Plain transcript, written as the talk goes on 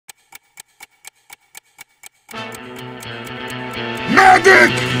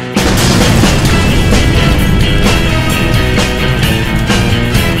Medic!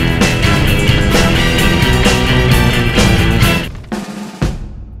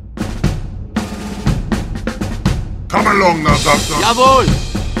 Come along now, Doctor. Jawohl!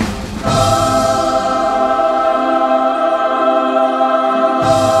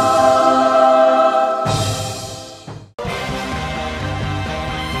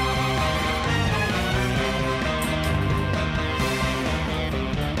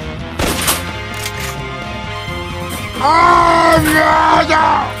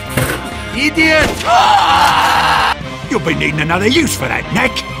 Idiot! You'll be needing another use for that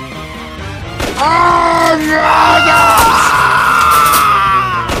neck.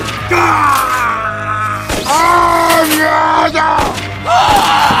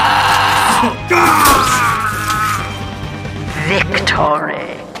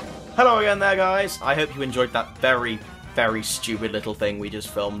 Victory. Hello again there, guys. I hope you enjoyed that very, very stupid little thing we just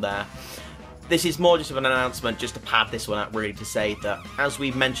filmed there. This is more just of an announcement, just to pad this one out, really, to say that, as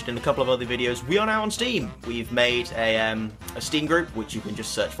we've mentioned in a couple of other videos, we are now on Steam. We've made a Steam group, which you can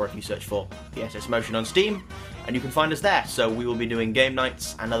just search for if you search for TheSSMotion on Steam, and you can find us there. So we will be doing game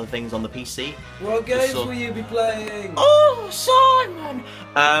nights and other things on the PC. What games will you be playing? Oh, Simon!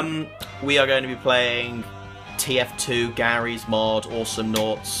 We are going to be playing TF2, Gary's Mod, Awesome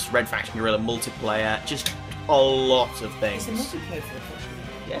Noughts, Red Faction Guerrilla multiplayer, just a lot of things. Is there multiplayer for Red Faction?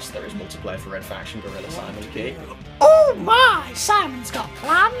 Yes, there is multiplayer for Red Faction Guerrilla, Simon Key. Oh my, Simon's got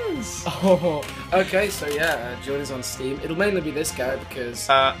plans. Oh, okay, so yeah, join us on Steam. It'll mainly be this guy because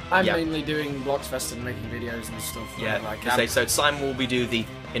I'm mainly doing Bloxfest and making videos and stuff. Yeah, so Simon will be doing the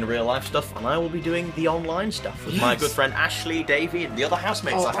in real life stuff, and I will be doing the online stuff with my good friend Ashley, Davey, and the other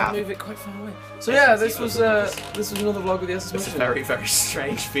housemates I have. I'll move it quite far away. So yeah, this was another vlog with the TheSSMotion. It's a very, very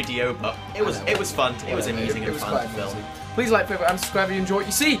strange video, but it was fun. It was amusing and fun to film. Please like, favorite, and subscribe if you enjoy what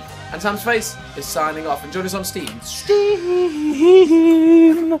you see. And Sam's Face is signing off. And join us on Steam.